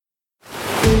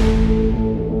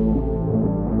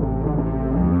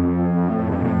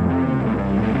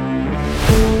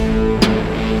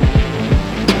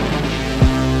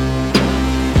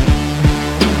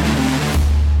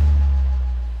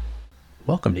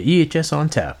welcome to EHS on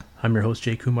Tap. I'm your host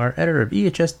Jay Kumar, editor of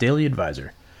EHS Daily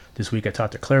Advisor. This week I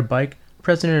talked to Claire Bike,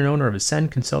 president and owner of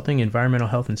Ascend Consulting Environmental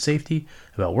Health and Safety,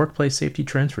 about workplace safety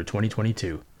trends for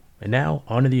 2022. And now,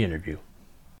 on to the interview.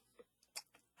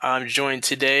 I'm joined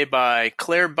today by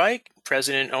Claire Bike,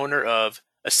 president and owner of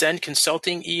Ascend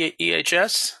Consulting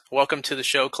EHS. Welcome to the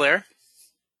show, Claire.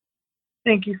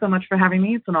 Thank you so much for having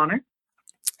me. It's an honor.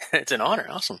 It's an honor.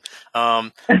 Awesome. I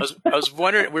was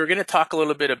wondering, we were going to talk a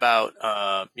little bit about,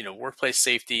 workplace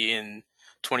safety in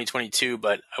 2022,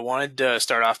 but I wanted to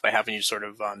start off by having you sort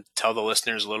of tell the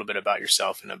listeners a little bit about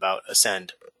yourself and about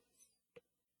Ascend.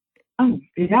 Oh,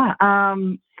 yeah.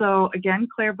 So again,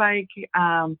 Claire Bike,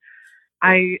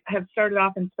 I have started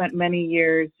off and spent many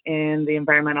years in the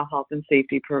environmental health and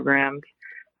safety programs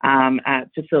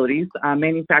at facilities,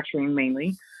 manufacturing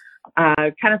mainly.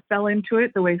 Kind of fell into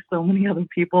it the way so many other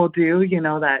people do,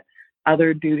 that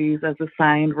other duties as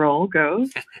assigned role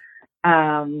goes.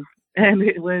 And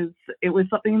it was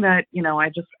something that,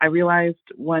 I realized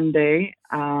one day,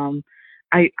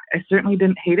 I certainly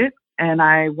didn't hate it and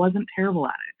I wasn't terrible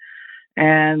at it.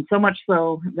 And so much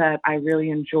so that I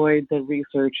really enjoyed the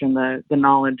research and the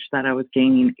knowledge that I was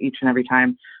gaining each and every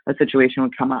time a situation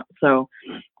would come up. So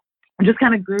I just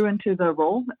kind of grew into the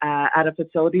role at a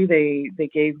facility. They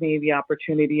gave me the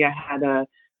opportunity. I had a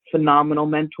phenomenal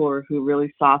mentor who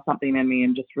really saw something in me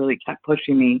and just really kept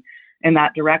pushing me in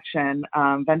that direction,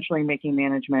 eventually making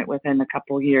management within a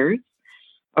couple of years,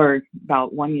 or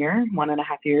about 1 year, 1.5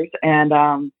 years.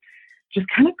 And just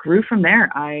kind of grew from there.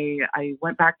 I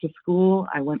went back to school.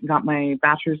 I went and got my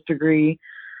bachelor's degree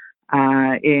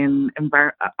in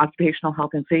occupational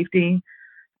health and safety.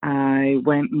 I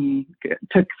went and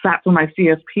sat for my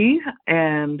CSP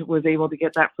and was able to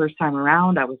get that first time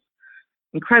around. I was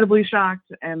incredibly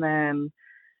shocked, and then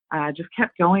just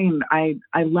kept going. I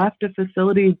left a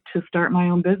facility to start my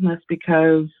own business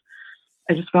because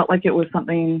I just felt like it was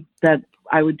something that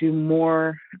I would do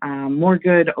more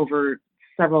good over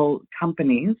several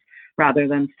companies rather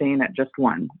than staying at just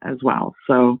one as well.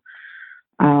 So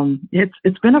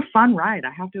it's been a fun ride.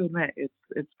 I have to admit,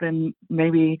 it's been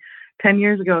maybe 10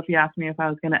 years ago, if you asked me if I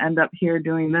was going to end up here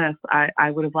doing this, I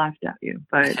would have laughed at you,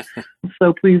 but I'm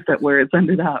so pleased at where it's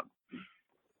ended up.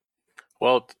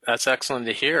 Well, that's excellent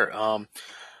to hear.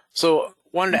 So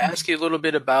wanted to ask you a little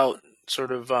bit about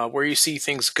sort of where you see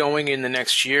things going in the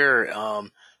next year.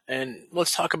 And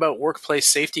let's talk about workplace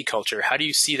safety culture. How do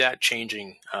you see that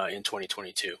changing in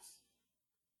 2022?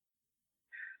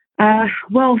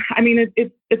 Well, I mean,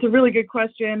 it's a really good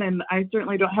question, and I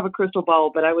certainly don't have a crystal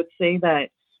ball, but I would say that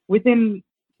within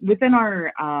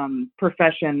our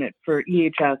profession for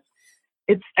EHS,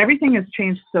 everything has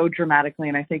changed so dramatically,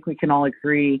 and I think we can all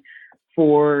agree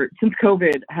since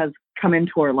COVID has come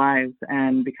into our lives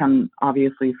and become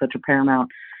obviously such a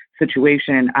paramount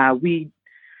situation,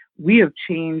 we have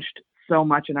changed so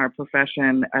much in our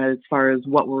profession as far as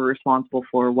what we're responsible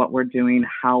for, what we're doing,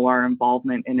 how our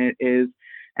involvement in it is,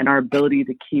 and our ability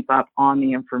to keep up on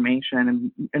the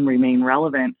information and remain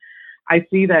relevant. I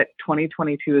see that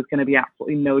 2022 is going to be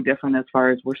absolutely no different as far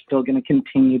as we're still going to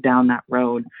continue down that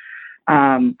road.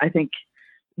 I think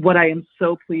what I am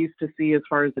so pleased to see as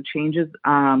far as the changes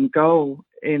go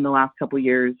in the last couple of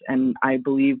years, and I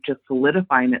believe just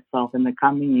solidifying itself in the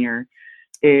coming year,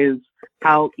 is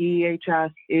how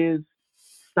EHS is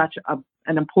such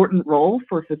an important role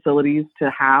for facilities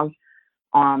to have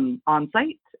on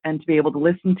site and to be able to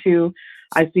listen to.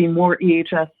 I see more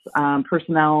EHS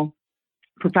personnel,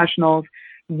 professionals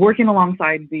working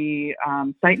alongside the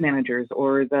site managers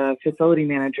or the facility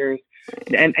managers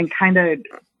and kind of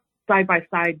side by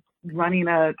side running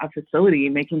a facility,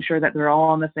 making sure that they're all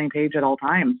on the same page at all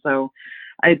times. So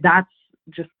that's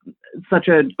just such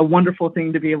a wonderful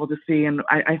thing to be able to see. And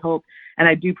I hope, and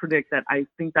I do predict that I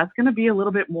think that's going to be a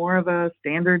little bit more of a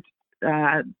standard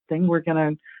thing we're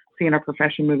going to see in our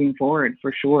profession moving forward,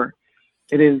 for sure.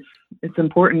 It's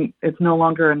important. It's no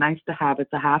longer a nice to have,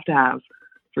 it's a have to have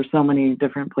for so many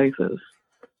different places.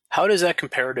 How does that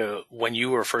compare to when you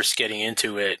were first getting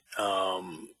into it,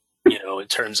 in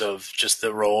terms of just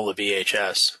the role of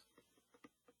EHS?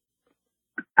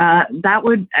 I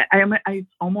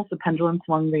almost the pendulum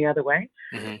swung the other way.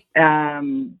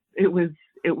 Mm-hmm.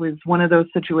 It was one of those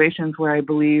situations where I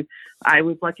believe I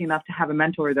was lucky enough to have a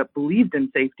mentor that believed in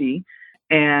safety,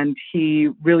 and he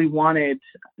really wanted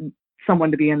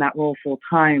someone to be in that role full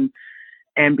time,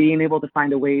 and being able to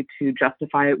find a way to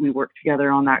justify it. We worked together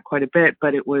on that quite a bit,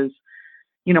 but it was,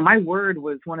 my word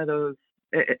was one of those,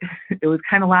 it was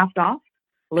kind of laughed off,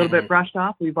 a little bit brushed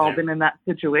off. We've all been in that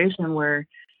situation where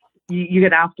you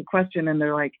get asked a question and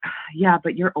they're like, yeah,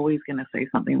 but you're always going to say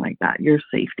something like that. You're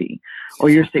safety, or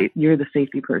you're the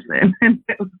safety person. And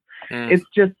it's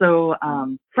just so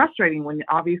frustrating when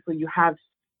obviously you have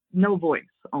no voice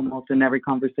almost in every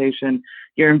conversation.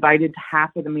 You're invited to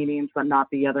half of the meetings, but not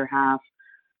the other half.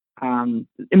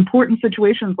 Important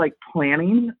situations like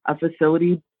planning a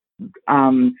facility,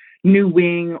 new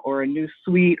wing or a new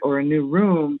suite or a new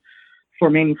room for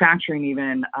manufacturing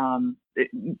even,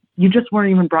 you just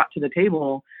weren't even brought to the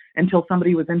table until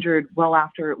somebody was injured well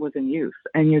after it was in use.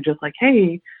 And you're just like,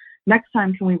 hey, next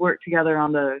time can we work together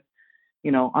on the,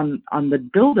 on the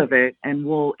build of it, and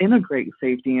we'll integrate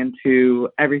safety into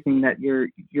everything that you're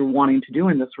wanting to do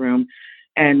in this room.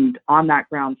 And on that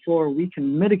ground floor, we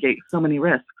can mitigate so many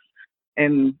risks.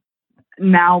 And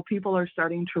now people are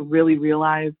starting to really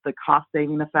realize the cost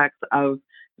saving effects of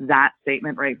that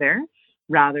statement right there,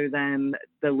 rather than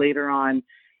the later on,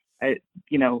 it's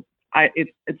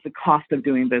the cost of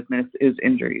doing business is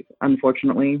injuries.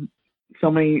 Unfortunately,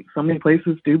 so many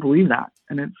places do believe that,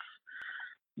 and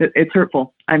it's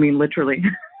hurtful. I mean, literally.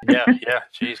 Yeah,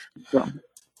 geez. So,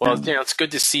 well, it's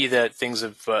good to see that things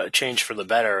have changed for the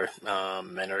better,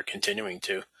 and are continuing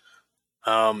to.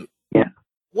 Yeah.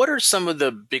 What are some of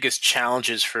the biggest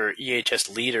challenges for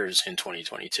EHS leaders in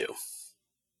 2022?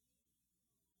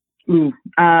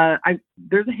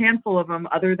 There's a handful of them,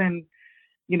 other than,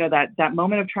 that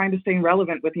moment of trying to stay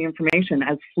relevant with the information.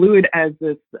 As fluid as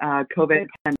this COVID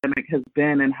pandemic has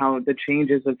been, and how the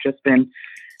changes have just been,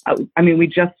 we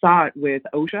just saw it with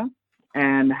OSHA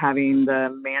and having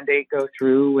the mandate go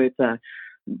through with,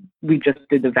 we just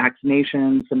did the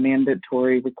vaccinations, the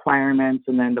mandatory requirements,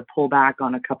 and then the pullback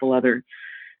on a couple other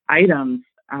items.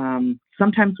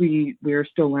 Sometimes we're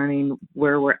still learning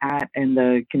where we're at in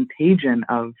the contagion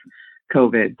of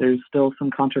COVID. There's still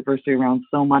some controversy around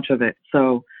so much of it.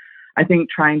 So I think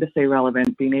trying to stay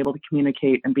relevant, being able to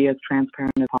communicate and be as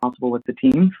transparent as possible with the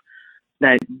teams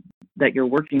that you're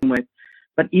working with.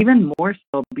 But even more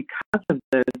so, because of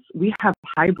this, we have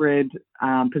hybrid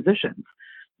positions,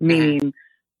 meaning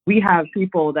we have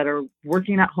people that are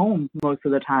working at home most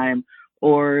of the time,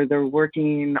 or they're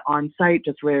working on site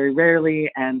just very rarely.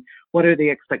 And what are the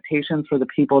expectations for the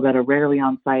people that are rarely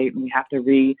on site? And we have to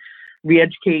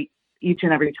re-educate each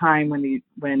and every time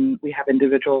when we have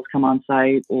individuals come on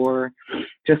site, or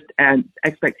just add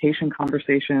expectation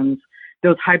conversations.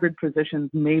 Those hybrid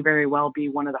positions may very well be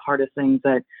one of the hardest things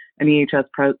that an EHS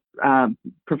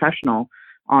professional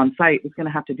on site is going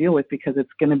to have to deal with, because it's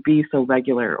going to be so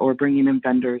regular, or bringing in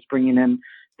vendors, bringing in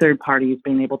third parties,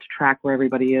 being able to track where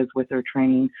everybody is with their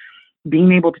training,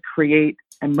 being able to create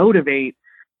and motivate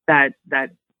that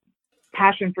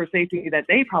passion for safety that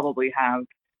they probably have,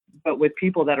 but with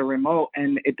people that are remote,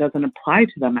 and it doesn't apply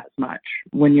to them as much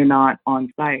when you're not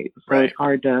on site. So It's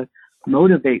hard to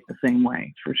motivate the same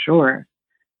way, for sure.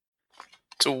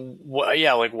 So,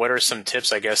 what are some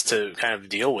tips, I guess, to kind of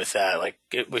deal with that? Like,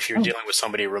 if you're dealing with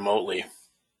somebody remotely?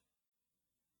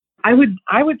 I would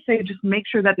say just make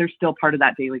sure that they're still part of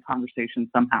that daily conversation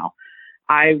somehow.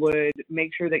 I would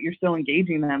make sure that you're still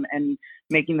engaging them and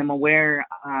making them aware,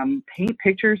 paint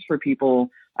pictures for people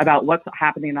about what's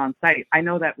happening on site. I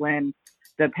know that when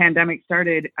the pandemic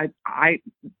started, I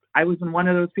was one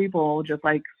of those people, just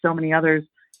like so many others.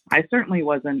 I certainly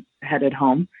wasn't headed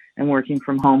home and working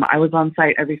from home. I was on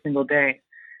site every single day,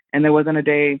 and there wasn't a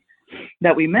day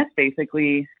that we missed,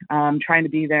 basically, trying to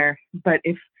be there. But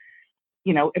if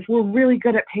we're really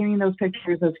good at painting those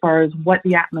pictures as far as what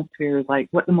the atmosphere is like,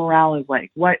 what the morale is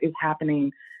like, what is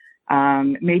happening,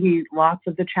 maybe lots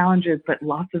of the challenges, but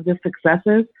lots of the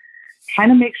successes,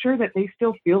 kind of make sure that they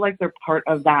still feel like they're part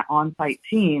of that on-site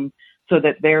team, so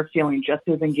that they're feeling just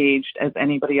as engaged as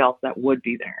anybody else that would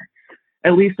be there,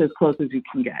 at least as close as you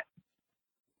can get.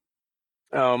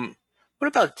 What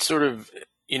about sort of,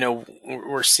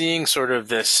 we're seeing sort of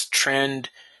this trend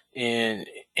in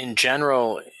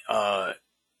general,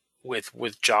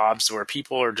 with jobs where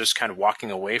people are just kind of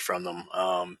walking away from them.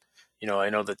 I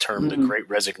know the term, the Great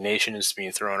Resignation, is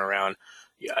being thrown around.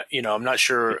 I'm not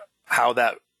sure how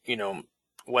that,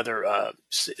 whether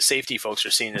safety folks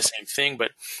are seeing the same thing,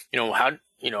 but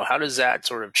how does that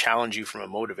sort of challenge you from a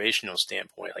motivational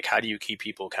standpoint? Like, how do you keep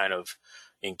people kind of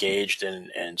engaged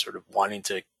and sort of wanting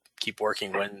to keep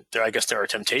working when I guess there are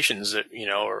temptations that,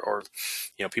 or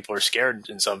people are scared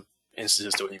in some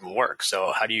instances to even work.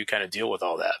 So how do you kind of deal with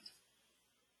all that?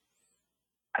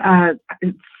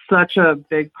 It's such a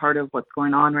big part of what's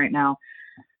going on right now.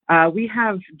 We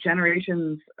have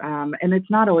generations, and it's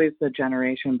not always the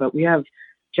generation, but we have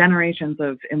generations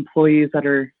of employees that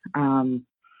are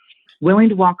willing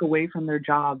to walk away from their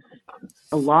jobs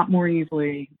a lot more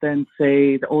easily than,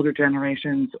 say, the older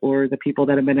generations or the people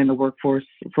that have been in the workforce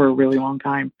for a really long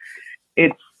time.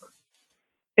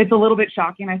 It's a little bit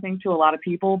shocking, I think, to a lot of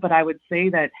people, but I would say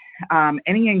that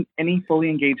any fully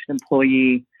engaged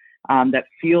employee that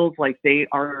feels like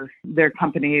their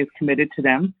company is committed to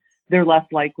them, they're less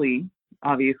likely,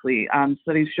 obviously.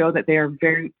 Studies show that they are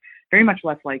very, very much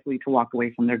less likely to walk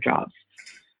away from their jobs.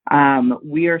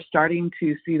 We are starting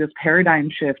to see this paradigm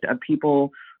shift of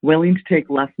people willing to take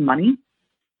less money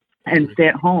and stay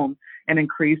at home and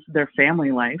increase their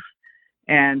family life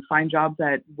and find jobs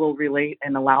that will relate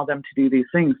and allow them to do these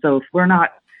things. So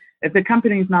if the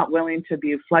company is not willing to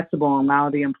be flexible and allow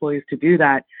the employees to do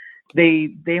that,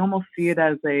 they almost see it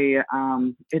as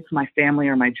it's my family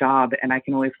or my job, and I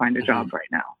can always find a job right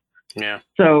now. Yeah.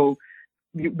 So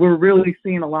we're really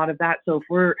seeing a lot of that. So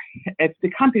if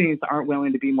the companies aren't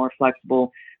willing to be more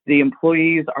flexible, the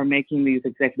employees are making these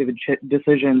executive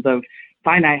decisions of,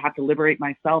 fine, I have to liberate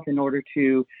myself in order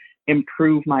to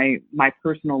improve my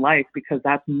personal life because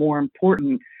that's more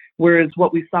important. Whereas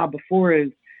what we saw before is,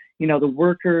 the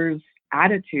workers'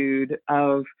 attitude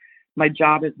of, my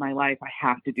job is my life, I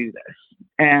have to do this,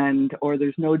 or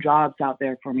there's no jobs out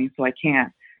there for me, so I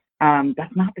can't.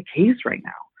 That's not the case right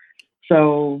now.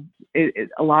 So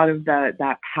a lot of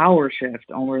that power shift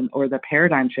or the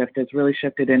paradigm shift has really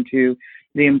shifted into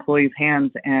the employees'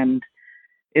 hands, and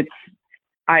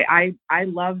I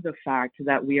love the fact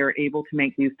that we are able to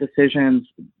make these decisions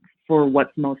for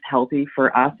what's most healthy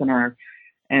for us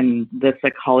and the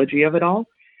psychology of it all.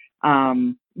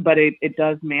 But it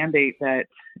does mandate that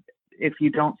if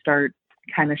you don't start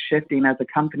kind of shifting as a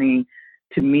company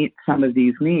to meet some of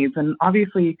these needs, and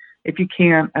obviously if you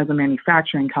can't, as a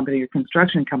manufacturing company or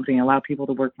construction company, allow people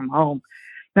to work from home,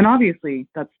 then obviously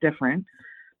that's different.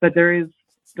 But there is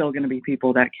still going to be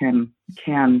people that can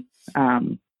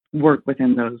work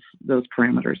within those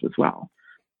parameters as well.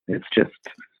 It's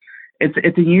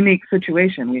a unique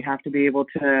situation. We have to be able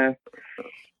to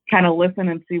kind of listen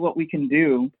and see what we can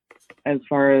do as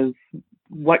far as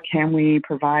what can we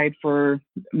provide for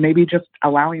maybe just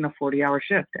allowing a 40-hour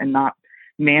shift and not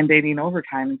mandating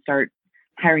overtime and start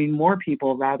hiring more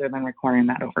people rather than requiring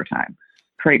that overtime.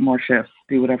 Create more shifts,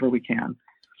 do whatever we can.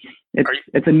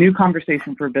 It's a new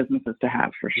conversation for businesses to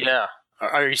have, for sure. Yeah.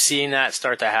 Are you seeing that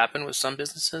start to happen with some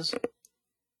businesses?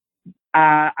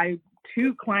 I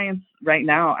 2 clients right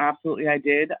now, absolutely I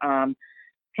did.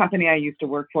 Company I used to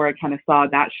work for, I kind of saw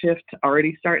that shift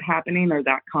already start happening, or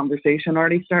that conversation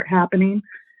already start happening.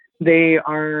 They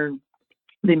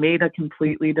made a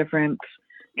completely different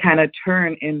kind of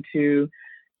turn into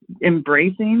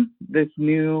embracing this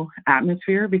new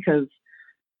atmosphere, because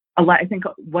I think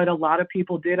what a lot of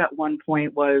people did at one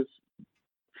point was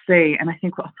say, and I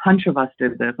think a bunch of us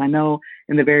did this. I know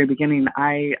in the very beginning,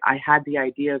 I had the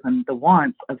ideas and the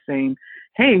wants of saying,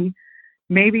 hey,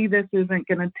 maybe this isn't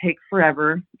going to take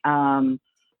forever.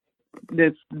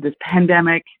 This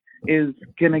pandemic we're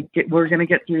going to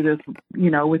get through this,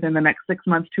 within the next 6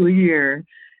 months to a year,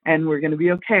 and we're going to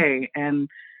be okay. And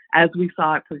as we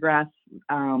saw it progress,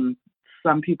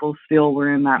 some people still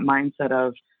were in that mindset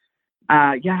of,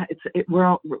 we're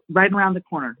all right around the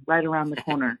corner.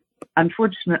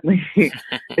 Unfortunately,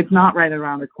 it's not right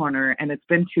around the corner, and it's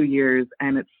been 2 years,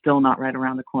 and it's still not right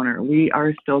around the corner. We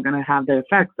are still going to have the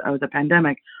effects of the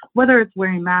pandemic, whether it's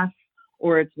wearing masks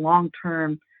or it's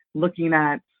long-term looking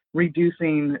at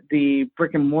reducing the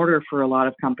brick and mortar for a lot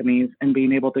of companies and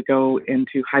being able to go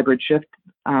into hybrid shift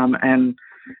and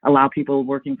allow people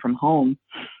working from home.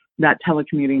 That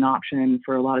telecommuting option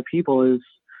for a lot of people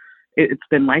it's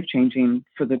been life-changing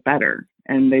for the better,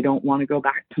 and they don't want to go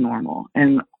back to normal.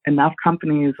 And enough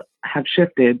companies have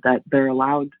shifted that they're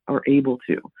allowed or able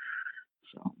to.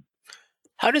 So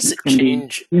how does it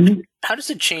change? How does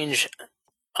it change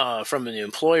from an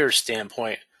employer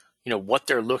standpoint, what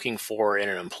they're looking for in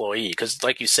an employee? Because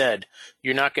like you said,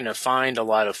 you're not going to find a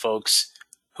lot of folks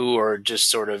who are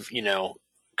just sort of,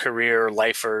 career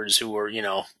lifers who are,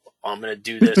 I'm going to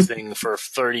do this thing for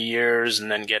 30 years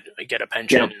and then get a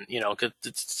pension. Yep. 'Cause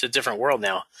it's a different world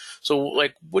now. So,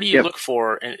 like, what do you look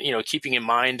for? And keeping in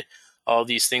mind all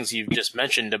these things you've just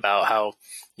mentioned about how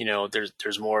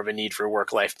there's more of a need for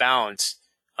work-life balance.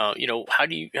 How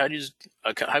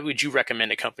would you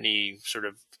recommend a company sort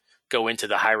of go into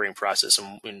the hiring process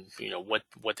and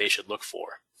what they should look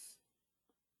for?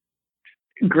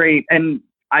 Great, and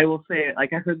I will say,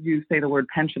 like, I heard you say the word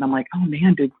pension. I'm like, oh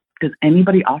man, does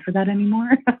anybody offer that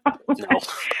anymore? No.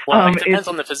 Well, it depends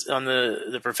on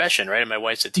the profession, right? And my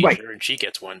wife's a teacher, and she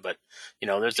gets one, but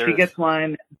she gets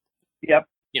one. Yep.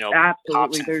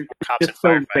 Absolutely. There's just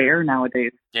so rare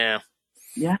nowadays. Yeah.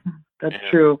 Yeah, that's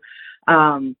true.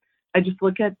 I just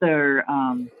look at their,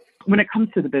 when it comes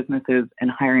to the businesses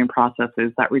and hiring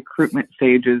processes, that recruitment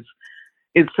stage is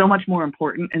so much more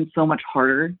important and so much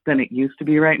harder than it used to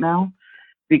be right now,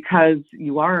 because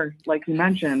you are, like you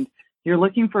mentioned, you're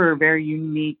looking for a very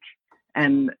unique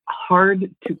and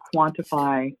hard to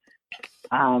quantify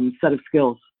set of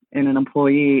skills in an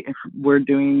employee if we're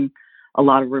doing a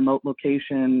lot of remote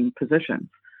location positions.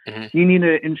 Mm-hmm. You need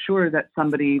to ensure that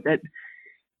somebody that,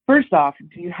 first off,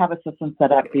 do you have a system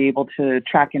set up to be able to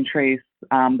track and trace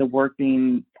the work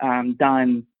being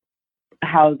done?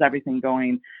 How's everything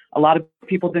going? A lot of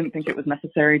people didn't think it was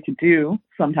necessary to do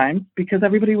sometimes because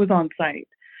everybody was on site.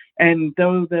 And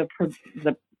though the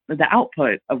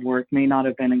output of work may not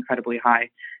have been incredibly high,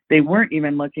 they weren't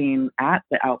even looking at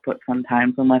the output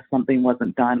sometimes unless something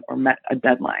wasn't done or met a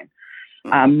deadline.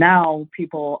 Now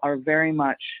people are very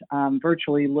much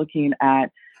virtually looking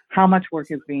at how much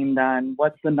work is being done,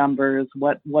 what's the numbers,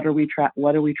 what are we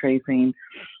tracing,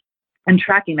 and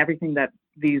tracking everything that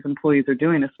these employees are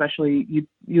doing. Especially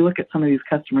you look at some of these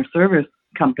customer service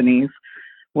companies,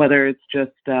 whether it's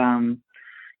just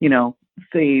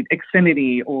say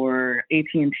Xfinity or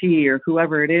AT&T or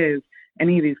whoever it is.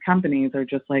 Any of these companies are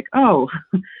just like, oh,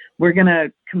 we're going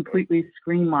to completely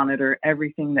screen monitor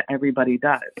everything that everybody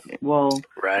does. Well,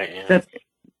 right, yeah. That's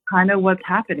kind of what's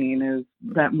happening, is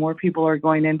that more people are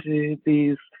going into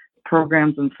these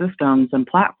programs and systems and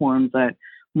platforms that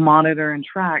monitor and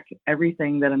track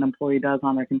everything that an employee does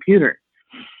on their computer.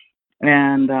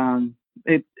 And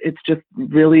it's just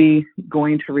really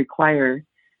going to require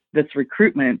this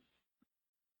recruitment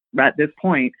at this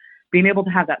point, being able to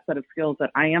have that set of skills that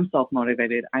I am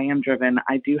self-motivated, I am driven,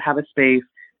 I do have a space,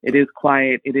 it is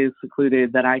quiet, it is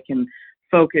secluded, that I can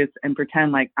focus and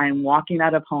pretend like I'm walking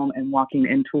out of home and walking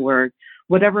into work,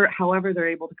 however they're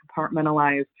able to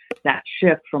compartmentalize that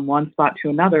shift from one spot to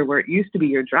another, where it used to be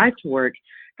your drive to work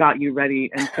got you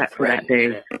ready and set for that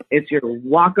day. It's your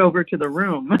walk over to the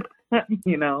room,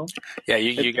 Yeah,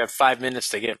 you got 5 minutes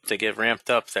to get ramped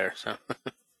up there. So.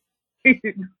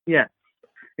 Yeah.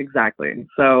 Exactly.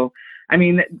 So, I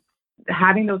mean,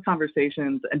 having those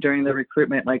conversations during the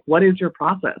recruitment, like, what is your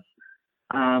process?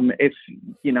 If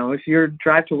your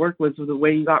drive to work was the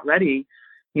way you got ready,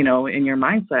 in your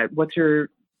mindset, what's your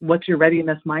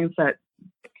readiness mindset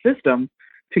system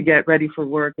to get ready for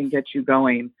work and get you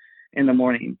going in the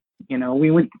morning?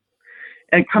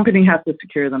 A company has to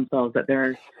secure themselves that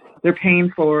they're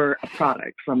paying for a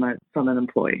product from an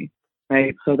employee,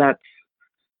 right? So that's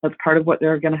part of what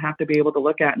they're going to have to be able to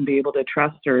look at and be able to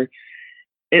trust, or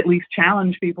at least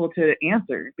challenge people to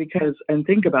answer and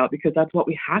think about, because that's what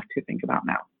we have to think about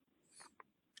now.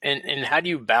 And how do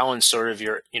you balance sort of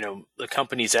your, the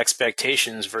company's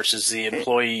expectations versus the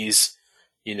employee's,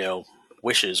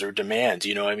 wishes or demands?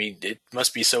 I mean, it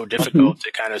must be so difficult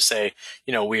to kind of say,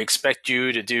 we expect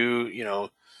you to do,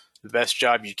 the best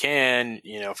job you can,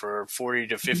 for 40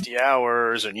 to 50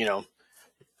 hours, and,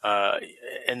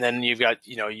 and then you've got,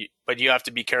 but you have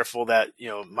to be careful that,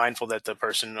 mindful that the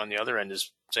person on the other end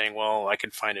is saying, well, I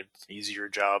could find an easier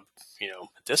job,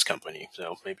 at this company,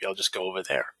 so maybe I'll just go over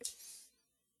there.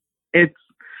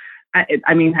 I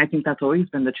think that's always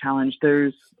been the challenge.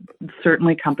 There's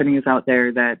certainly companies out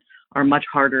there that are much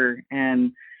harder,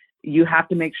 and you have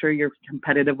to make sure you're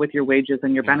competitive with your wages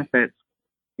and your benefits,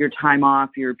 your time off,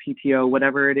 your PTO,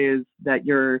 whatever it is that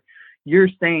you're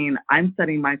saying, I'm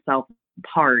setting myself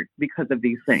apart because of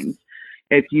these things.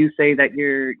 If you say that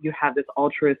you have this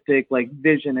altruistic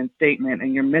vision and statement,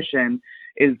 and your mission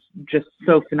is just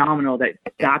so phenomenal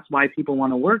that's why people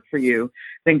want to work for you,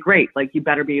 then great. You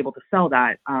better be able to sell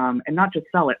that, and not just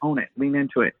sell it, own it, lean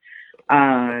into it.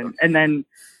 And then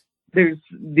there's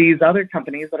these other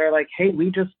companies that are like, hey,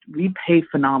 we pay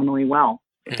phenomenally well,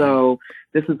 so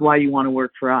this is why you want to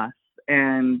work for us.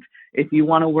 And if you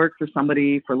want to work for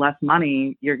somebody for less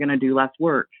money, you're going to do less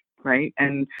work, right?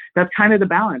 And that's kind of the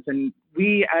balance. And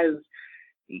we, as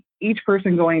each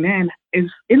person going in, is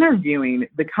interviewing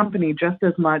the company just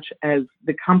as much as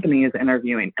the company is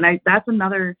interviewing. And that's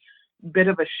another bit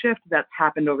of a shift that's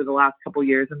happened over the last couple of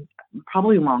years, and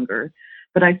probably longer.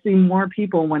 But I see more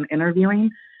people when interviewing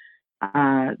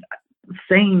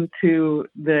saying to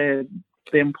the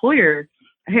employer,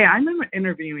 hey, I'm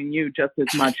interviewing you just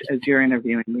as much as you're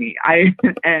interviewing me.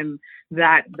 And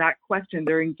that question,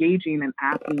 they're engaging and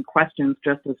asking questions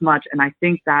just as much. And I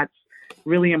think that's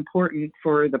really important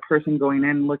for the person going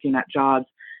in looking at jobs.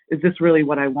 Is this really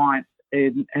what I want?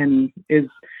 And is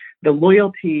the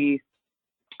loyalty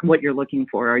what you're looking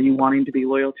for? Are you wanting to be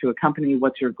loyal to a company?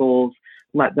 What's your goals?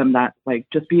 Let them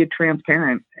just be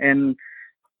transparent. And,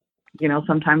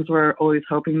 sometimes we're always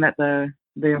hoping that the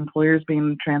the employers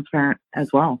being transparent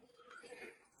as well.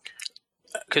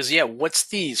 Because, what's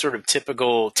the sort of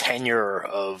typical tenure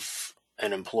of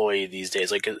an employee these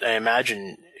days? Like, I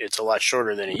imagine it's a lot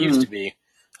shorter than it used to be.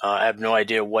 I have no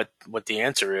idea what the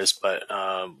answer is, but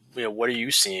what are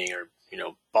you seeing, or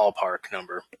ballpark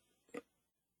number?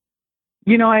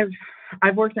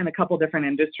 I've worked in a couple different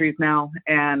industries now,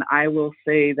 and I will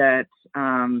say that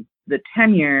the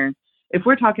tenure, if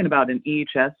we're talking about an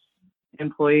EHS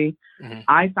employee,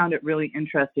 I found it really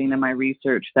interesting in my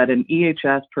research that an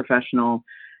EHS professional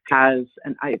has,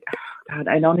 and I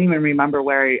don't even remember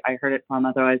where I heard it from,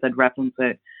 otherwise I'd reference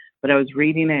it, but I was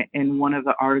reading it in one of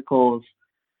the articles.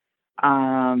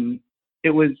 It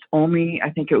was only,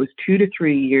 I think it was 2 to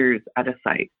 3 years at a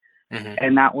site.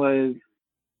 And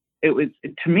it was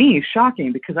to me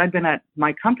shocking, because I'd been at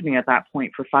my company at that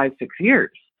point for 5-6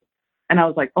 years. And I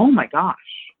was like, oh my gosh,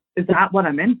 is that what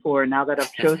I'm in for now that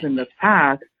I've chosen this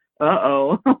path?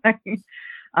 I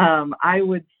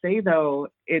would say though,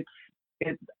 it's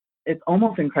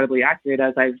almost incredibly accurate.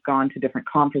 As I've gone to different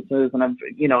conferences and I've,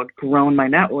 grown my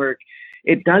network,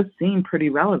 it does seem pretty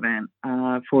relevant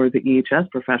for the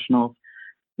EHS professionals.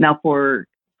 Now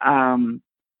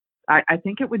I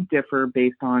think it would differ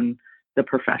based on the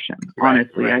profession,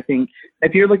 honestly. Right. I think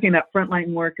if you're looking at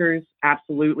frontline workers,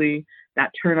 absolutely,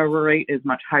 that turnover rate is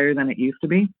much higher than it used to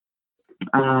be.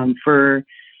 For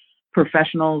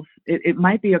professionals, it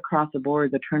might be across the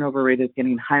board. The turnover rate is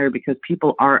getting higher because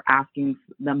people are asking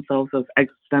themselves those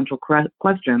existential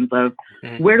questions of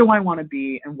where do I want to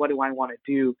be and what do I want to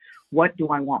do? What do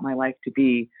I want my life to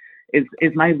be? Is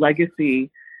my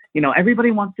legacy,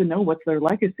 everybody wants to know what's their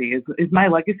legacy. Is my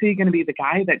legacy going to be the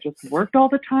guy that just worked all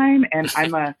the time and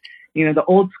I'm the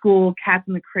old school cats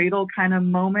in the cradle kind of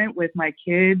moment with my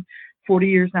kid 40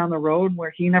 years down the road where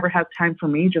he never has time for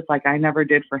me, just like I never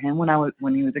did for him when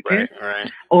he was a kid.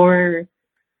 Right. Or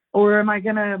am I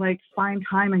going to find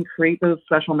time and create those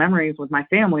special memories with my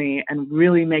family and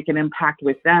really make an impact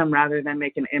with them rather than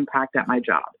make an impact at my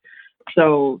job?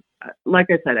 So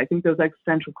like I said, I think those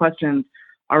existential questions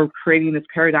are creating this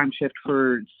paradigm shift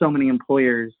for so many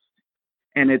employers.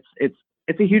 And it's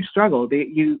a huge struggle.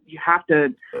 You have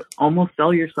to almost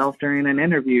sell yourself during an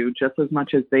interview just as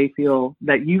much as they feel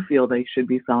that you feel they should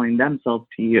be selling themselves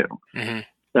to you.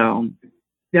 So,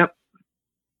 yep.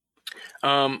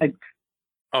 Go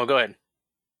ahead.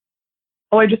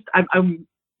 I'm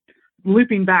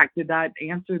looping back. Did that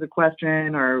answer the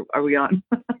question, or are we on?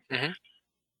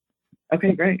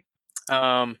 Okay, great.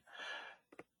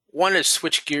 Want to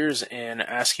switch gears and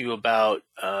ask you about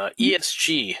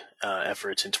ESG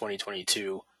efforts in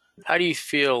 2022. How do you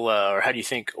feel, or how do you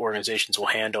think organizations will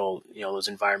handle, those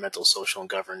environmental, social, and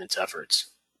governance efforts?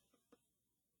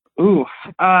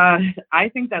 I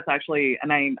think that's actually,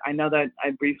 and I know that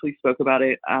I briefly spoke about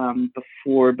it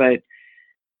before, but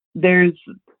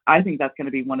I think that's going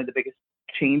to be one of the biggest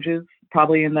changes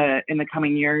probably in the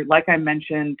coming year. Like I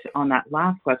mentioned on that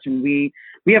last question, we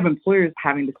have employers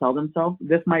having to sell themselves.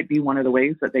 This might be one of the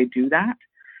ways that they do that.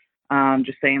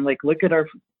 Just saying, look at our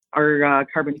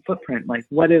carbon footprint,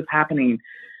 what is happening.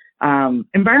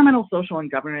 Environmental, social,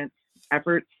 and governance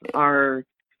efforts are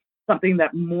something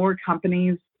that more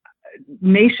companies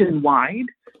nationwide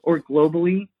or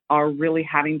globally are really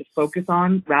having to focus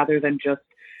on, rather than just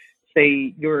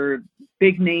say your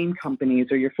big name companies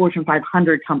or your Fortune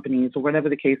 500 companies or whatever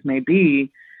the case may be.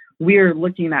 We are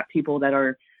looking at people that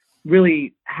are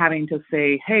really having to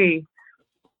say, hey,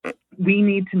 we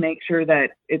need to make sure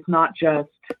that it's not just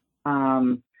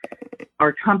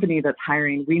our company that's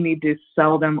hiring. We need to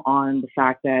sell them on the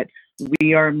fact that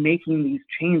we are making these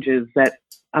changes that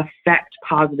affect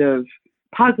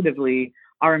positively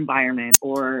our environment,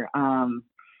 or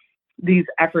these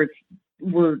efforts.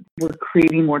 We're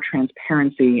creating more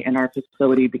transparency in our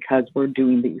facility because we're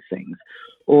doing these things,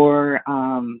 or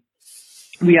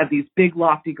we have these big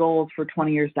lofty goals for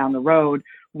 20 years down the road.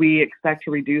 We expect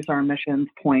to reduce our emissions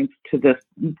points to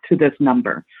this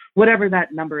number, whatever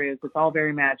that number is. It's all very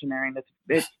imaginary.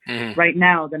 It's right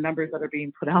now the numbers that are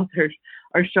being put out there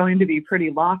are showing to be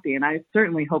pretty lofty, and I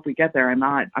certainly hope we get there. I'm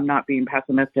not being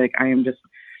pessimistic. I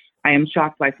am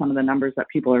shocked by some of the numbers that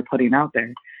people are putting out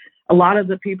there. A lot of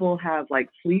the people have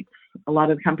fleets. A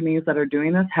lot of the companies that are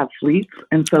doing this have fleets,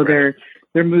 and so they're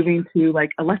moving to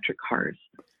electric cars,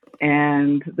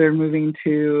 and they're moving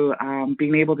to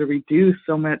being able to reduce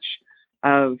so much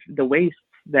of the waste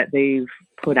that they've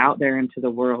put out there into the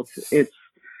world. It's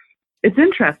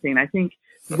interesting. I think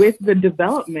with the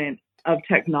development of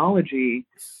technology,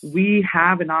 we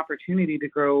have an opportunity to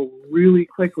grow really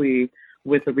quickly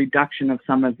with the reduction of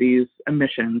some of these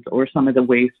emissions or some of the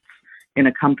wastes in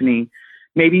a company.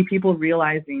 maybe people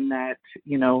realizing that,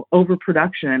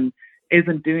 overproduction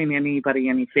isn't doing anybody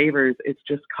any favors. It's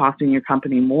just costing your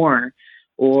company more,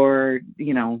 or,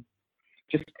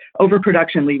 just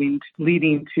overproduction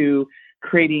leading to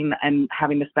creating and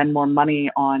having to spend more money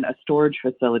on a storage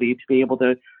facility to be able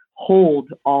to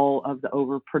hold all of the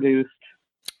overproduced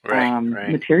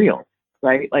material,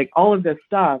 right? Like all of this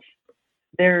stuff,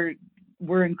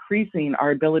 we're increasing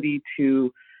our ability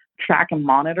to track and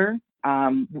monitor.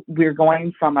 We're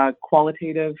going from a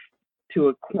qualitative to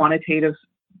a quantitative,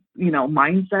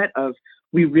 mindset of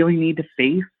we really need to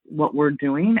face what we're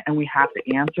doing, and we have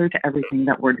to answer to everything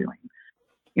that we're doing.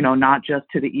 Not just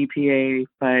to the EPA,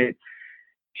 but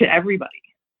to everybody.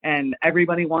 And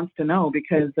everybody wants to know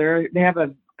because they have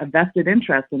a vested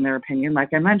interest in their opinion. Like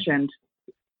I mentioned,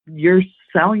 you're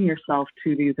selling yourself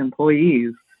to these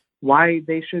employees why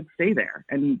they should stay there,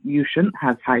 and you shouldn't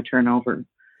have high turnover.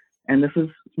 And this is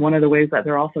one of the ways that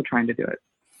they're also trying to do it.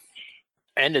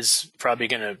 And it's probably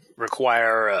going to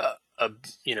require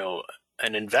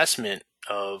an investment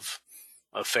of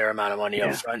a fair amount of money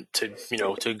up front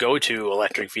to go to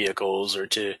electric vehicles or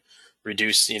to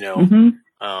reduce,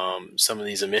 some of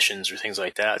these emissions or things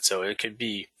like that. So it could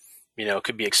be,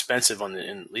 expensive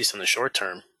at least on the short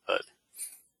term, but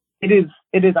it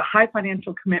is a high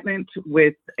financial commitment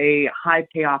with a high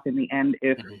payoff in the end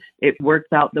if it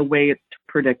works out the way it's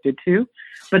predicted to.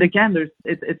 But again,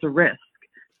 it's a risk.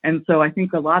 And so I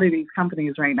think a lot of these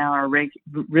companies right now are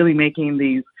really making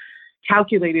these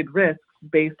calculated risks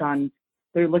based on,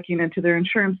 they're looking into their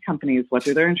insurance companies. What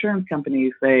do their insurance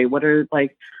companies say? What's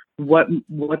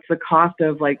the cost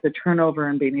of the turnover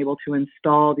and being able to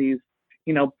install these,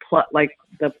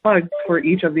 the plugs for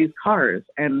each of these cars?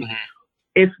 And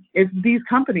if these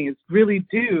companies really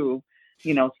do,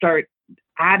 start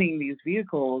adding these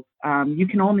vehicles, you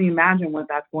can only imagine what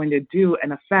that's going to do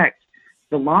and affect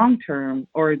the long term,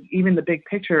 or even the big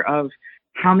picture of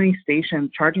how many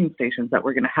charging stations that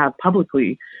we're going to have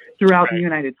publicly throughout the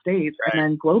United States and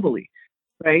then globally,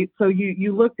 right? So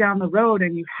you look down the road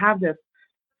and you have this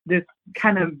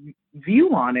kind of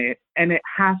view on it, and it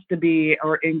has to be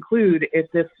or include, if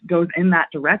this goes in that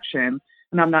direction,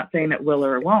 and I'm not saying it will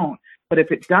or it won't, but if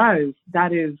it does,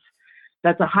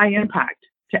 that's a high impact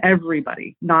to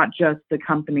everybody, not just the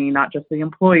company, not just the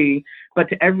employee, but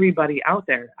to everybody out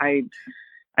there. I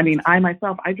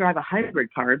myself, I drive a hybrid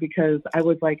car because I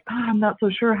was like, I'm not so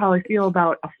sure how I feel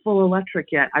about a full electric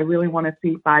yet. I really want to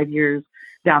see 5 years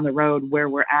down the road where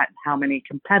we're at, how many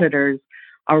competitors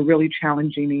are really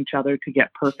challenging each other to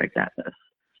get perfect at this.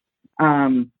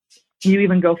 You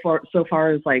even go so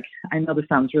far as I know this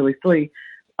sounds really silly,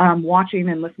 watching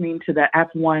and listening to the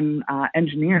F1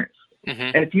 engineers.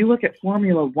 If you look at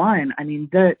Formula One,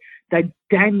 the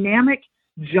dynamic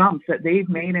jumps that they've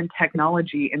made in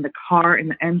technology in the car and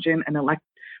the engine and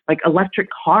electric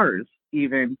cars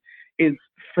even is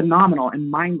phenomenal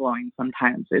and mind-blowing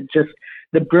sometimes. It's just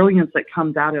the brilliance that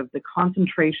comes out of the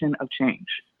concentration of change,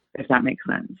 if that makes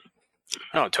sense.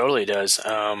 Oh, it totally does.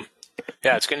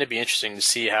 It's going to be interesting to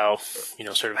see how,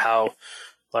 how a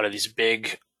lot of these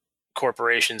big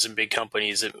corporations and big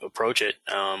companies approach it.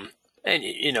 And,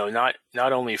 not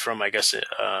only from, I guess,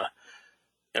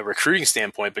 a recruiting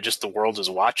standpoint, but just the world is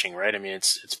watching, right?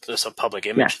 It's just a public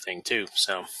image thing too.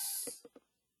 So.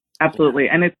 Absolutely.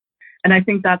 And I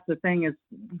think that's the thing, is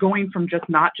going from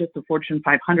not just the Fortune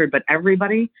 500, but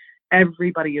everybody is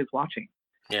watching.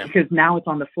 Yeah. Because now it's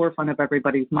on the forefront of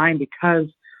everybody's mind because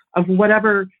of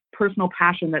whatever personal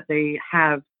passion that they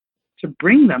have to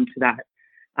bring them to that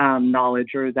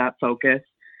knowledge or that focus.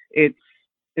 It's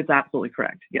absolutely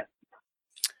correct. Yes.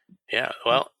 Yeah.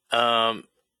 Well,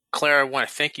 Claire, I want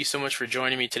to thank you so much for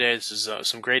joining me today. This is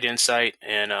some great insight,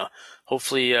 and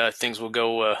hopefully things will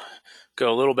go a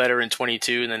little better in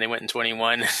 22 than they went in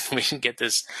 21. We can get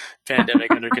this pandemic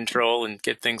under control and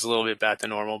get things a little bit back to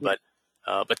normal. But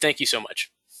thank you so much.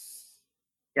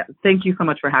 Yeah, thank you so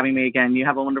much for having me again. You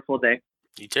have a wonderful day.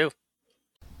 You too.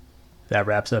 That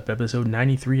wraps up episode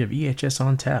 93 of EHS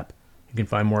on Tap. You can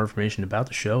find more information about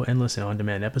the show and listen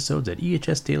on-demand episodes at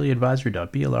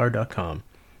ehsdailyadvisor.blr.com.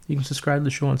 You can subscribe to the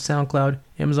show on SoundCloud,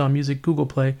 Amazon Music, Google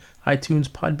Play, iTunes,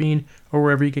 Podbean, or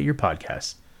wherever you get your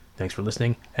podcasts. Thanks for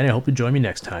listening, and I hope to join me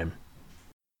next time.